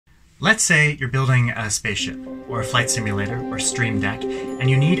Let's say you're building a spaceship, or a flight simulator, or stream deck,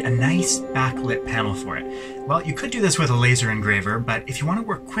 and you need a nice backlit panel for it. Well, you could do this with a laser engraver, but if you want to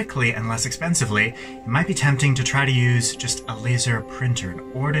work quickly and less expensively, it might be tempting to try to use just a laser printer, an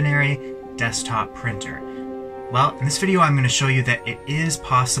ordinary desktop printer. Well, in this video I'm going to show you that it is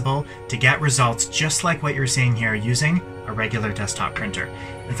possible to get results just like what you're seeing here using a regular desktop printer.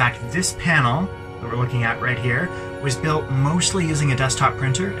 In fact, this panel that we're looking at right here was built mostly using a desktop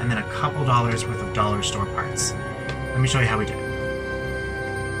printer and then a couple dollars worth of dollar store parts. Let me show you how we did it.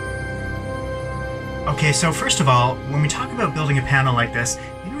 Okay, so first of all, when we talk about building a panel like this,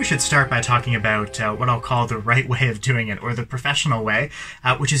 maybe we should start by talking about what I'll call the right way of doing it, or the professional way,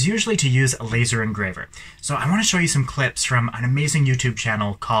 which is usually to use a laser engraver. So I want to show you some clips from an amazing YouTube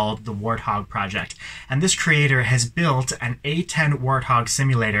channel called the Warthog Project. And this creator has built an A10 Warthog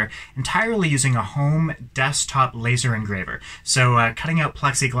simulator entirely using a home desktop laser engraver. So cutting out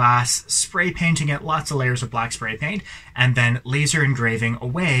plexiglass, spray painting it, lots of layers of black spray paint, and then laser engraving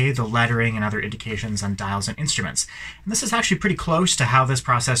away the lettering and other indications on dials and instruments. And this is actually pretty close to how this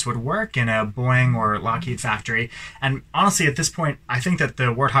process would work in a Boeing or Lockheed factory. And honestly, at this point, I think that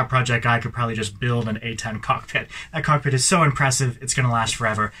the Warthog Project guy could probably just build an A10 cockpit. That cockpit is so impressive, it's going to last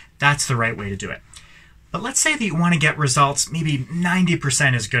forever. That's the right way to do it. But let's say that you want to get results maybe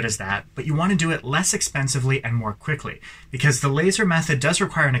 90% as good as that, but you want to do it less expensively and more quickly, because the laser method does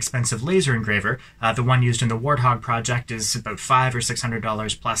require an expensive laser engraver. The one used in the Warthog project is about $500 or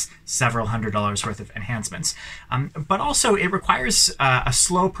 $600 plus several $100s worth of enhancements. But also it requires a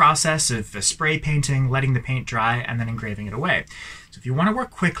slow process of spray painting, letting the paint dry, and then engraving it away. So if you want to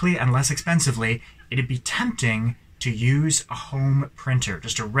work quickly and less expensively, it'd be tempting to use a home printer,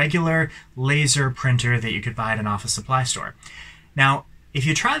 just a regular laser printer that you could buy at an office supply store. Now, if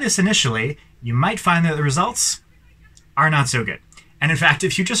you try this initially, you might find that the results are not so good. And in fact,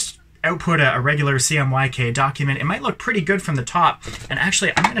 if you just output a regular CMYK document, it might look pretty good from the top. And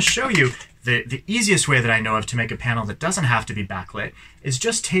actually, I'm going to show you the easiest way that I know of to make a panel that doesn't have to be backlit is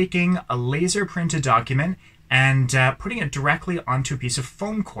just taking a laser printed document and putting it directly onto a piece of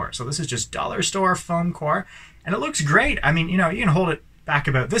Foamcore. So this is just dollar store Foamcore. And it looks great. I mean, you know, you can hold it back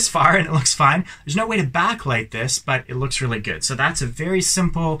about this far and it looks fine. There's no way to backlight this, but it looks really good. So that's a very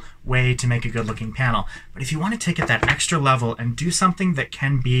simple way to make a good looking panel. But if you want to take it that extra level and do something that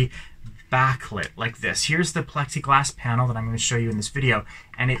can be backlit like this, here's the plexiglass panel that I'm going to show you in this video,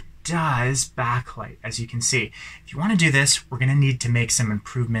 and it does backlight, as you can see. If you want to do this, we're going to need to make some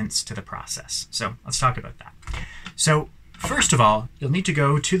improvements to the process. So let's talk about that. So first of all, you'll need to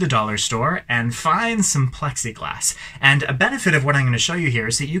go to the dollar store and find some plexiglass. And a benefit of what I'm going to show you here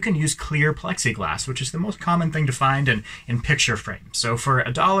is that you can use clear plexiglass, which is the most common thing to find in picture frames. So for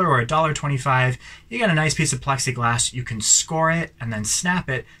 $1 or $1.25, you get a nice piece of plexiglass. You can score it and then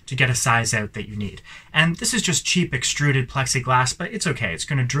snap it to get a size out that you need. And this is just cheap extruded plexiglass, but it's okay. It's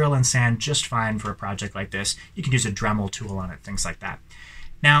going to drill and sand just fine for a project like this. You can use a Dremel tool on it, things like that.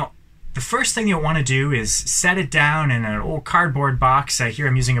 Now, the first thing you'll want to do is set it down in an old cardboard box. Here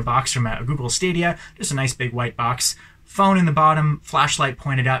I'm using a box from a Google Stadia, just a nice big white box. Phone in the bottom, flashlight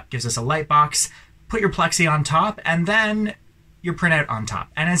pointed up, gives us a light box. Put your Plexi on top, and then your printout on top.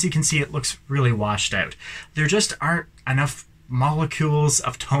 And as you can see, it looks really washed out. There just aren't enough molecules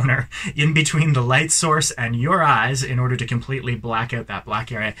of toner in between the light source and your eyes in order to completely black out that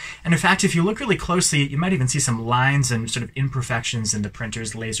black area. And in fact, if you look really closely, you might even see some lines and sort of imperfections in the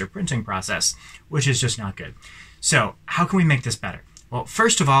printer's laser printing process, which is just not good. So how can we make this better? Well,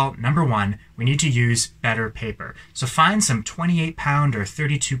 first of all, number one, we need to use better paper. So find some 28-pound or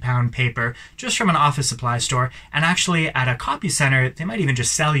 32-pound paper just from an office supply store, and actually at a copy center, they might even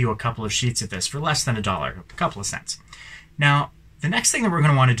just sell you a couple of sheets of this for less than $1, a couple of cents. Now, the next thing that we're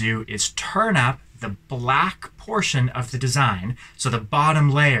going to want to do is turn up the black portion of the design, so the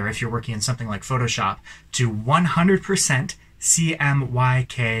bottom layer, if you're working in something like Photoshop, to 100%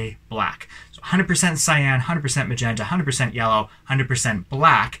 CMYK black. So 100% cyan, 100% magenta, 100% yellow, 100%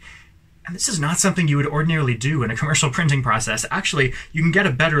 black. And this is not something you would ordinarily do in a commercial printing process. Actually, you can get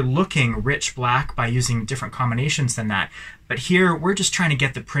a better looking rich black by using different combinations than that. But here, we're just trying to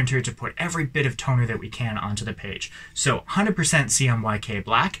get the printer to put every bit of toner that we can onto the page. So 100% CMYK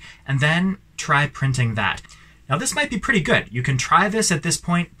black, and then try printing that. Now this might be pretty good. You can try this at this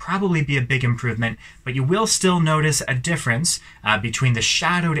point, probably be a big improvement, but you will still notice a difference between the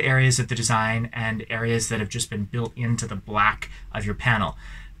shadowed areas of the design and areas that have just been built into the black of your panel.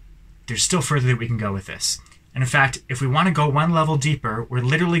 There's still further that we can go with this. And in fact, if we want to go one level deeper, we're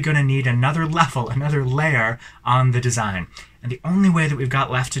literally going to need another level, another layer on the design. And the only way that we've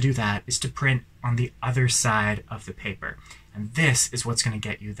got left to do that is to print on the other side of the paper. And this is what's going to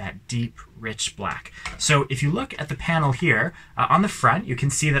get you that deep, rich black. So if you look at the panel here, on the front, you can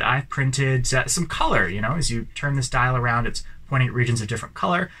see that I've printed some color. You know, as you turn this dial around, it's pointing at regions of different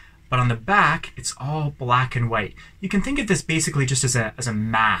color. But on the back, it's all black and white. You can think of this basically just as a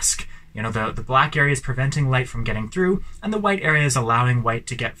mask. You know, the black area is preventing light from getting through, and the white area is allowing white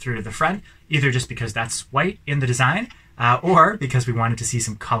to get through to the front, either just because that's white in the design, or because we wanted to see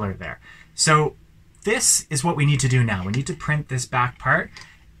some color there. So this is what we need to do now. We need to print this back part,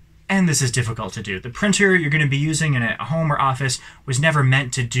 and this is difficult to do. The printer you're going to be using in a home or office was never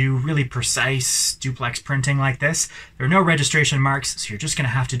meant to do really precise duplex printing like this. There are no registration marks, so you're just going to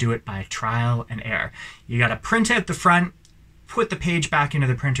have to do it by trial and error. You got to print out the front, put the page back into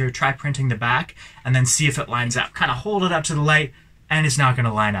the printer, try printing the back, and then see if it lines up. Kind of hold it up to the light, and it's not going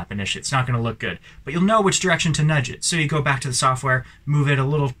to line up initially. It's not going to look good. But you'll know which direction to nudge it. So you go back to the software, move it a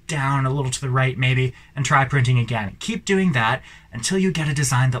little down, a little to the right maybe, and try printing again. Keep doing that until you get a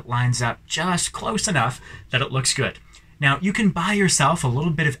design that lines up just close enough that it looks good. Now, you can buy yourself a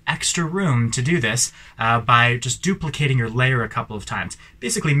little bit of extra room to do this by just duplicating your layer a couple of times,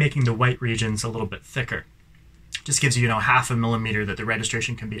 basically making the white regions a little bit thicker. Just gives you, half a millimeter that the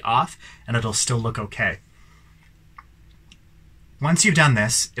registration can be off, and it'll still look okay. Once you've done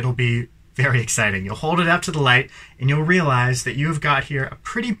this, it'll be very exciting. You'll hold it up to the light, and you'll realize that you've got here a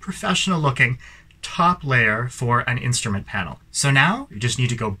pretty professional-looking top layer for an instrument panel. So now, you just need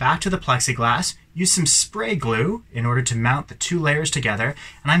to go back to the plexiglass, use some spray glue in order to mount the two layers together,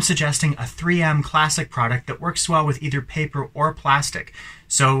 and I'm suggesting a 3M classic product that works well with either paper or plastic.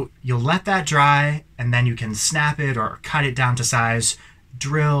 So you'll let that dry, and then you can snap it or cut it down to size,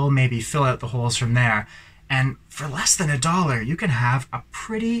 drill, maybe fill out the holes from there. And for less than $1, you can have a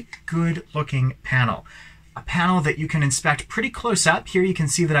pretty good looking panel. A panel that you can inspect pretty close up. Here you can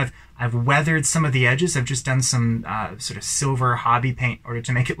see that I've weathered some of the edges. I've just done some sort of silver hobby paint in order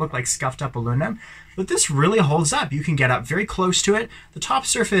to make it look like scuffed up aluminum. But this really holds up. You can get up very close to it. The top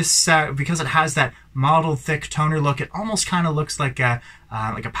surface, because it has that mottled thick toner look, it almost kind of looks like a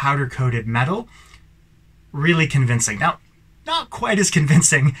powder coated metal. Really convincing. Now, not quite as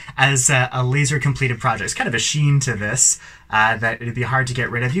convincing as a laser completed project. It's kind of a sheen to this that it'd be hard to get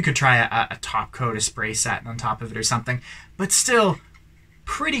rid of. You could try a top coat, a spray satin on top of it or something, but still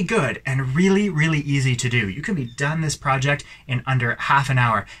pretty good and really, really easy to do. You can be done this project in under half an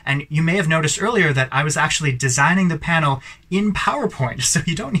hour. And you may have noticed earlier that I was actually designing the panel in PowerPoint, so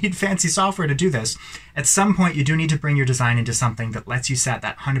you don't need fancy software to do this. At some point, you do need to bring your design into something that lets you set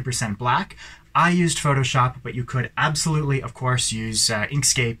that 100% black. I used Photoshop, but you could absolutely, of course, use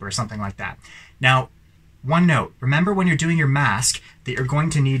Inkscape or something like that. Now, one note, remember when you're doing your mask that you're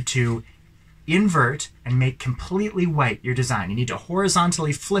going to need to invert and make completely white your design. You need to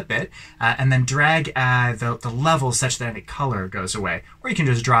horizontally flip it and then drag the levels such that any color goes away. Or you can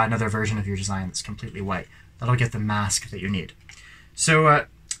just draw another version of your design that's completely white. That'll get the mask that you need. So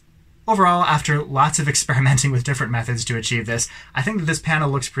overall, after lots of experimenting with different methods to achieve this, I think that this panel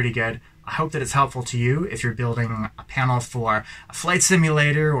looks pretty good. I hope that it's helpful to you if you're building a panel for a flight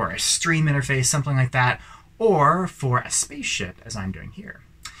simulator or a stream interface, something like that, or for a spaceship, as I'm doing here.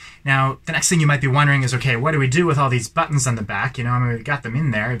 Now, the next thing you might be wondering is, okay, what do we do with all these buttons on the back? You know, I mean, we've got them in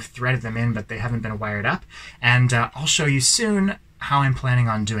there, we've threaded them in, but they haven't been wired up. And I'll show you soon how I'm planning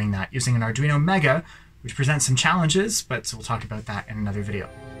on doing that using an Arduino Mega, which presents some challenges, but we'll talk about that in another video.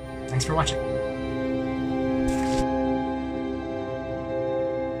 Thanks for watching.